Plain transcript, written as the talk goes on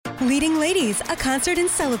Leading Ladies, a concert in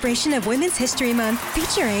celebration of Women's History Month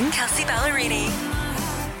featuring Kelsey Ballerini,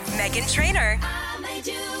 Meghan Trainor,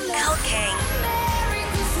 Elle King,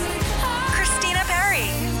 Christina Perri.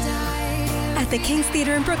 At the King's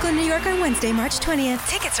Theater in Brooklyn, New York on Wednesday, March 20th.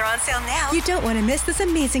 Tickets are on sale now. You don't want to miss this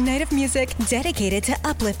amazing night of music dedicated to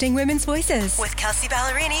uplifting women's voices. With Kelsey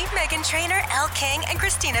Ballerini, Meghan Trainor, Elle King, and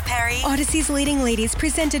Christina Perri. Odyssey's Leading Ladies,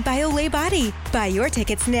 presented by Olay Body. Buy your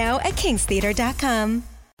tickets now at kingstheater.com.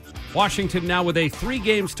 Washington now with a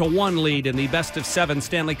 3-1 lead in the best-of-7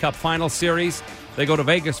 Stanley Cup Final Series. They go to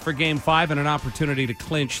Vegas for Game 5 and an opportunity to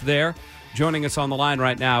clinch there. Joining us on the line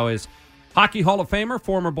right now is Hockey Hall of Famer,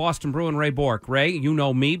 former Boston Bruin Ray Bourque. Ray, you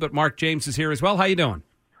know me, but Mark James is here as well. How you doing?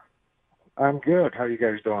 I'm good. How you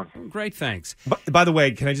guys doing? Great, thanks. By the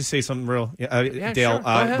way, can I just say something real? Yeah, Dale,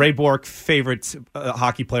 sure. Ray Bourque, favorite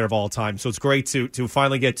hockey player of all time. So it's great to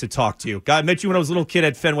finally get to talk to you. I met you when I was a little kid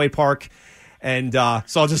at Fenway Park, and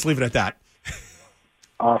so I'll just leave it at that.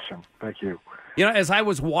 Awesome. Thank you. You know, as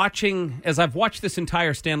I've watched this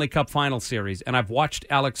entire Stanley Cup Final Series, and I've watched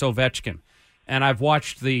Alex Ovechkin, and I've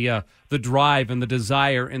watched the drive and the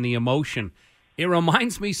desire and the emotion, it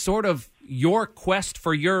reminds me sort of your quest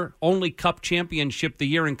for your only Cup championship the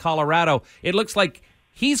year in Colorado. It looks like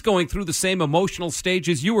he's going through the same emotional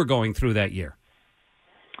stages you were going through that year.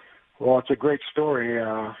 Well, it's a great story.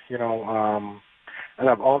 And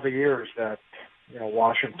of all the years that,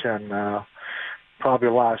 Washington, probably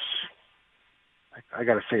the last, I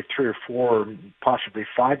got to say 3 or 4, possibly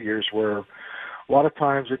 5 years, where a lot of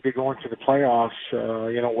times they'd be going to the playoffs,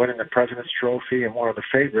 winning the President's Trophy and one of the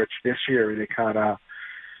favorites. This year they kind of,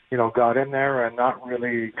 got in there and not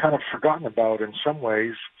really kind of forgotten about in some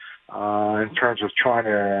ways in terms of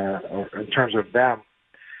them,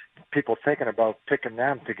 people thinking about picking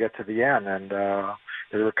them to get to the end. And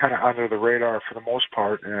they were kind of under the radar for the most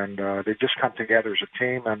part. And they just come together as a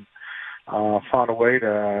team and found a way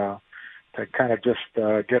to kind of just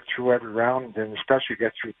get through every round, and especially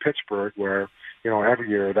get through Pittsburgh, where every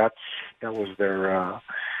year that was their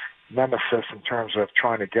nemesis in terms of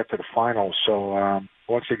trying to get to the finals. So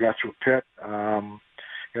once they got through Pitt,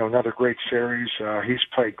 another great series. He's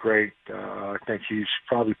played great. I think he's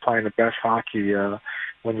probably playing the best hockey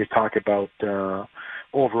when you talk about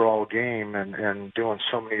overall game and doing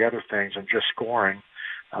so many other things and just scoring,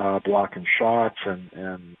 blocking shots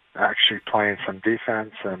and actually playing some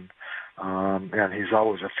defense, and he's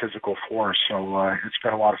always a physical force. So it's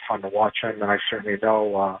been a lot of fun to watch him, and I certainly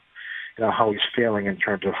know how he's feeling in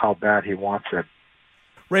terms of how bad he wants it.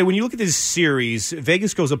 Ray, when you look at this series,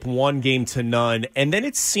 Vegas goes up 1-0, and then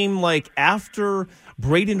it seemed like after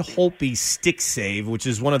Braden Holtby's stick save, which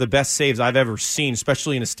is one of the best saves I've ever seen,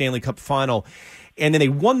 especially in a Stanley Cup final, and then they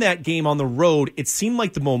won that game on the road, it seemed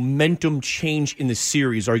like the momentum changed in the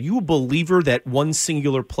series. Are you a believer that one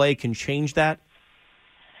singular play can change that?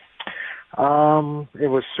 It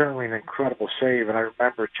was certainly an incredible save, and I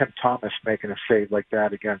remember Tim Thomas making a save like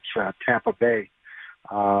that against Tampa Bay.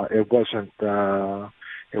 It wasn't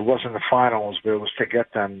the finals, but it was to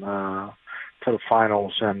get them to the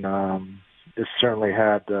finals, and it certainly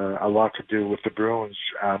had a lot to do with the Bruins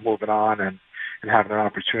moving on and having an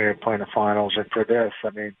opportunity to play in the finals. And for this, I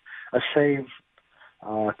mean, a save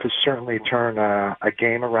could certainly turn a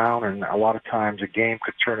game around, and a lot of times a game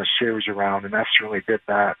could turn a series around, and that certainly did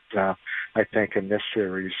that, I think, in this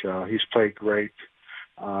series. He's played great,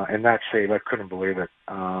 and that save, I couldn't believe it.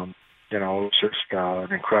 It was just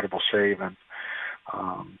an incredible save. And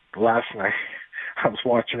last night I was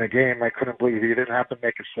watching a game, I couldn't believe he didn't have to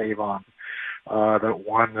make a save on that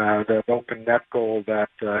one, the open net goal that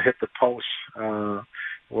hit the post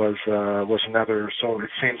was another. So it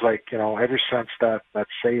seems like, ever since that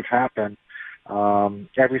save happened,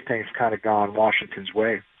 everything's kind of gone Washington's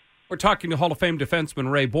way. We're talking to Hall of Fame defenseman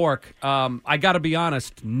Ray Bourque. I got to be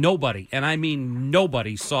honest, nobody, and I mean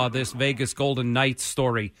nobody, saw this Vegas Golden Knights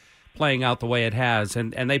story playing out the way it has,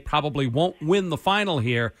 and they probably won't win the final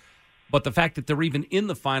here, but the fact that they're even in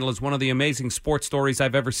the final is one of the amazing sports stories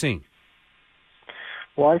I've ever seen.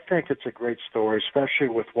 Well, I think it's a great story, especially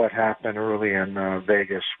with what happened early in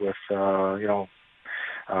Vegas with,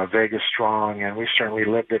 Vegas Strong, and we certainly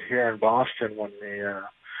lived it here in Boston when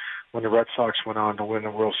the Red Sox went on to win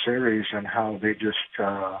the World Series, and how they just,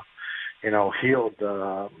 healed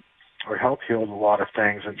or helped heal a lot of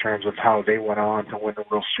things in terms of how they went on to win the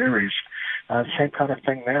World Series. Same kind of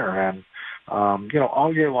thing there. And,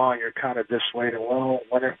 all year long you're kind of dissuaded, well,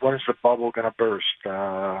 when is the bubble going to burst?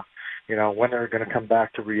 When they're going to come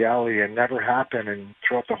back to reality, and never happen. And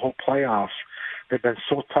throughout the whole playoffs, they've been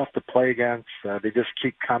so tough to play against. They just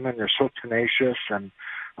keep coming. They're so tenacious. And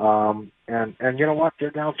you know what? They're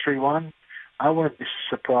down 3-1. I wouldn't be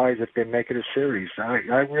surprised if they make it a series.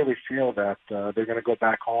 I really feel that they're going to go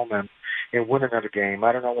back home and win another game.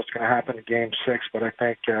 I don't know what's going to happen in Game 6, but I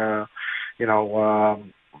think,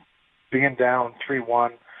 being down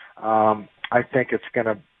 3-1, I think it's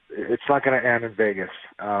not going to end in Vegas.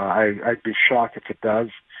 I'd be shocked if it does.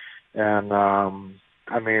 And,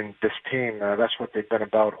 this team, that's what they've been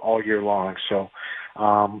about all year long. So,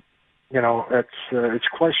 it's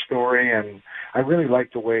quite a story, and I really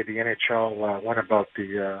like the way the NHL went about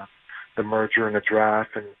the merger and the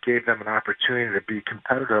draft and gave them an opportunity to be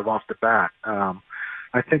competitive off the bat.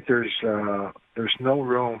 I think there's no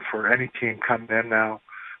room for any team coming in now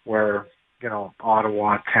where,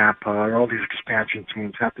 Ottawa, Tampa, all these expansion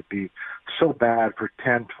teams have to be so bad for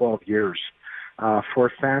 10, 12 years. For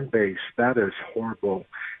a fan base, that is horrible.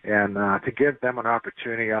 And to give them an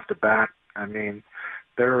opportunity off the bat,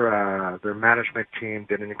 their management team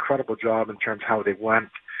did an incredible job in terms of how they went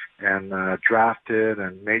and drafted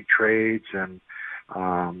and made trades and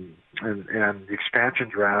the expansion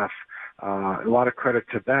draft. A lot of credit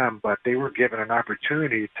to them, but they were given an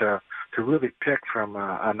opportunity to really pick from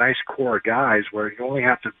a nice core of guys where you only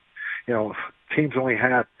have to, teams only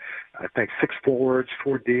had, I think, 6 forwards,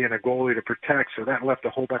 4D, and a goalie to protect. So that left a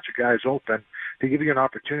whole bunch of guys open to give you an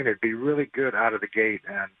opportunity to be really good out of the gate.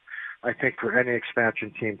 And I think for any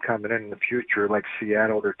expansion team coming in the future, like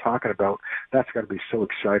Seattle they're talking about, that's going to be so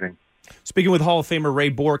exciting. Speaking with Hall of Famer Ray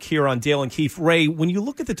Bourque here on Dale and Keefe. Ray, when you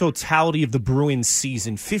look at the totality of the Bruins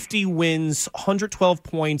season, 50 wins, 112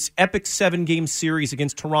 points, epic 7-game series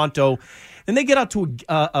against Toronto, then they get out to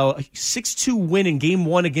a 6-2 win in Game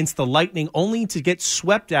 1 against the Lightning, only to get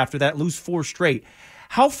swept after that, lose 4 straight.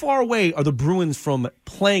 How far away are the Bruins from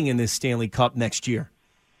playing in this Stanley Cup next year?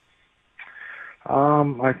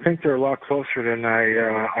 I think they're a lot closer than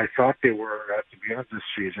I thought they were at the beginning of this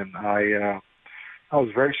season. I was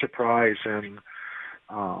very surprised, and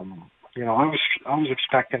I was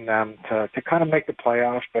expecting them to kind of make the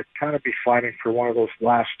playoffs, but kind of be fighting for one of those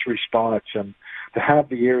last 3 spots, and to have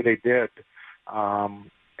the year they did,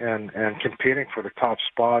 and competing for the top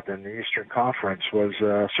spot in the Eastern Conference was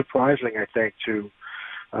surprising, I think, to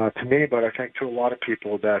me, but I think to a lot of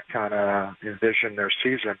people that kind of envisioned their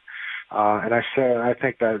season. And I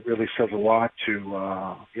think that really says a lot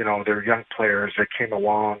to their young players that came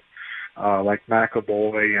along. Like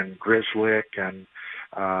McAvoy and Grzelcyk and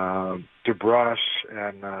DeBrusk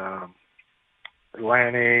and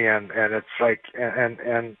Lanny and it's like and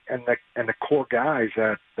the core guys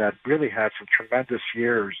that really had some tremendous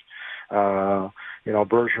years.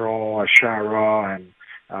 Bergeron, Chara, and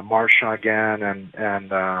Marchand again,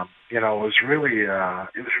 and it was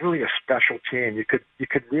really a special team. You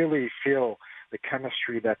could really feel the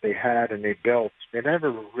chemistry that they had and they built. They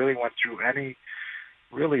never really went through any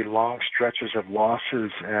really long stretches of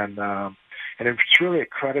losses, and it's really a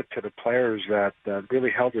credit to the players that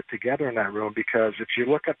really held it together in that room, because if you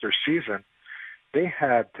look at their season, they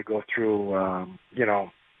had to go through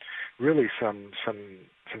really some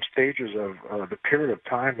stages of the period of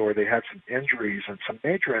time where they had some injuries and some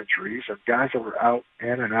major injuries and guys that were out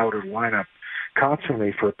in and out of the lineup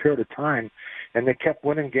constantly for a period of time, and they kept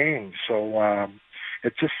winning games. So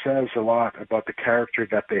it just says a lot about the character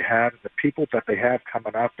that they had, the people that they have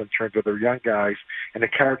coming up in terms of their young guys, and the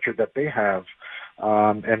character that they have.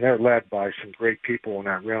 And they're led by some great people in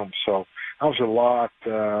that room. So that was a lot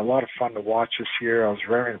of fun to watch this year. I was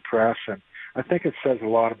very impressed, and I think it says a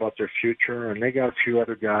lot about their future. And they got a few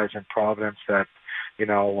other guys in Providence that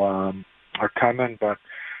are coming, but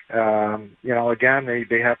again,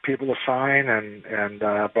 they have people to sign,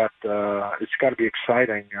 but it's got to be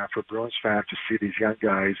exciting for Bruins fans to see these young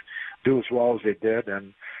guys do as well as they did,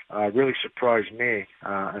 and really surprised me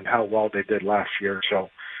and how well they did last year. So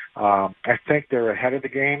I think they're ahead of the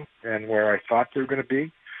game and where I thought they were going to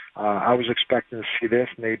be. I was expecting to see this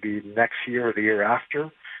maybe next year or the year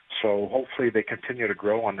after, so hopefully they continue to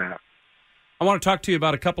grow on that. I want to talk to you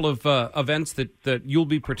about a couple of events that you'll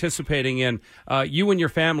be participating in. You and your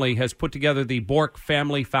family has put together the Bourque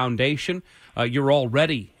Family Foundation. You're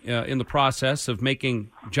already in the process of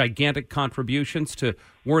making gigantic contributions to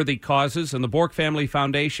worthy causes, and the Bourque Family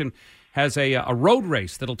Foundation has a road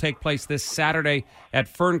race that'll take place this Saturday at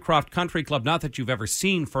Ferncroft Country Club. Not that you've ever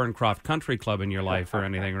seen Ferncroft Country Club in your life or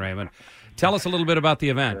anything, Raymond. Tell us a little bit about the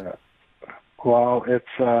event. Well, it's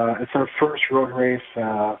our first road race.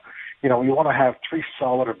 We want to have 3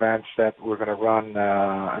 solid events that we're going to run in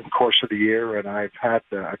the course of the year, and I've had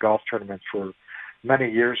a golf tournament for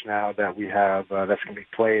many years now that we have that's going to be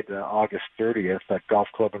played August 30th at Golf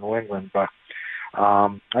Club in New England. But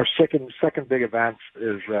our second big event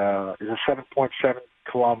is a 7.7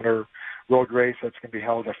 kilometer road race that's going to be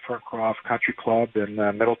held at Ferncroft Country Club in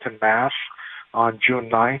Middleton, Mass, on June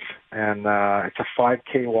 9th, and it's a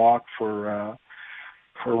 5K walk for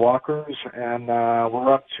walkers, and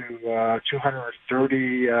we're up to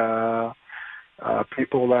 230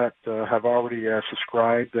 people that have already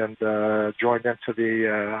subscribed and joined into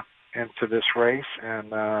this race,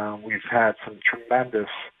 and we've had some tremendous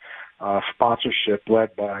sponsorship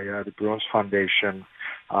led by the Bruins Foundation.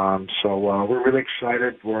 So we're really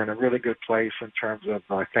excited. We're in a really good place in terms of,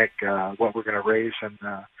 I think, what we're going to raise and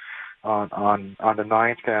on the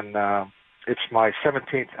 9th, and it's my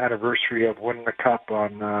 17th anniversary of winning the Cup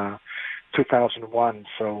on 2001,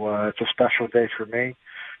 so it's a special day for me,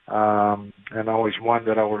 and always one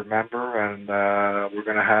that I'll remember, and we're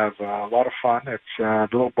going to have a lot of fun. It's a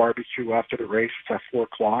little barbecue after the race. It's at 4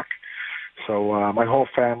 o'clock, so my whole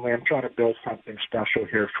family, I'm trying to build something special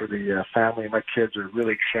here for the family. My kids are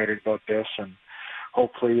really excited about this, and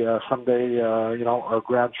hopefully someday,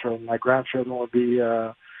 my grandchildren will be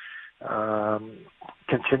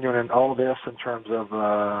continuing in all this in terms of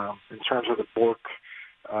the Bork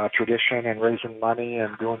tradition and raising money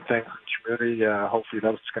and doing things in the community. Hopefully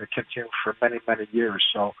that's going to continue for many, many years.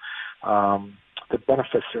 So the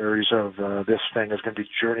beneficiaries of this thing is going to be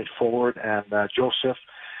Journey Forward and Joseph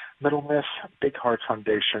Middlemiss Big Heart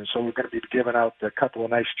Foundation. So we're going to be giving out a couple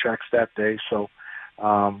of nice checks that day. So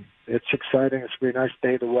it's exciting. It's going to be a nice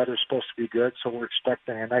day. The weather's supposed to be good, so we're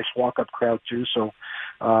expecting a nice walk-up crowd too. So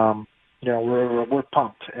we're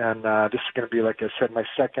pumped, and this is going to be, like I said, my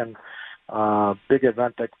second big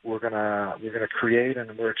event that we're gonna create,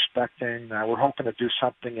 and we're expecting. We're hoping to do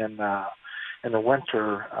something in the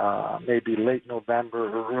winter, maybe late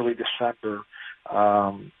November or early December.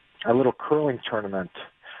 A little curling tournament,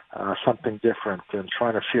 something different, and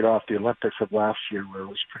trying to feed off the Olympics of last year, where it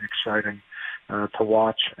was pretty exciting to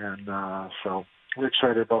watch, and so we're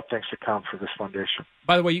excited about things to come for this foundation.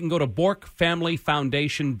 By the way, you can go to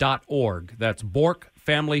BorkFamilyFoundation.org. That's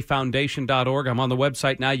BorkFamilyFoundation.org. I'm on the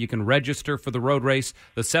website now. You can register for the road race,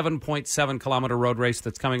 the 7.7-kilometer road race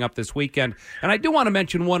that's coming up this weekend. And I do want to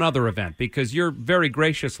mention one other event, because you're very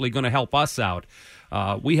graciously going to help us out.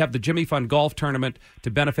 We have the Jimmy Fund Golf Tournament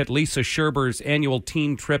to benefit Lisa Scherber's annual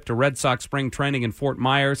team trip to Red Sox spring training in Fort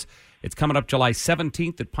Myers. It's coming up July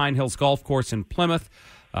 17th at Pine Hills Golf Course in Plymouth.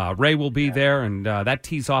 Ray will be there, and that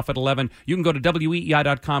tees off at 11. You can go to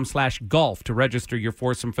weei.com/golf to register your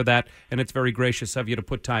foursome for that, and it's very gracious of you to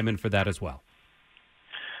put time in for that as well.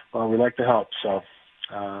 Well, we like to help, so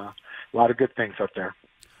a lot of good things out there.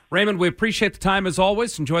 Raymond, we appreciate the time as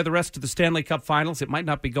always. Enjoy the rest of the Stanley Cup Finals. It might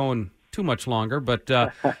not be going too much longer, but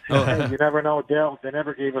hey, you never know, Dale. They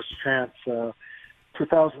never gave us a chance.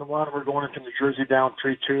 2001, we're going into New Jersey down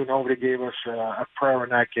 3-2. Nobody gave us a prayer in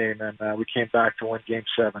that game, and we came back to win Game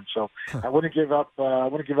 7. So I wouldn't give up. I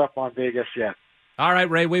wouldn't give up on Vegas yet. All right,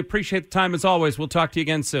 Ray. We appreciate the time as always. We'll talk to you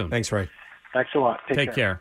again soon. Thanks, Ray. Thanks a lot. Take care.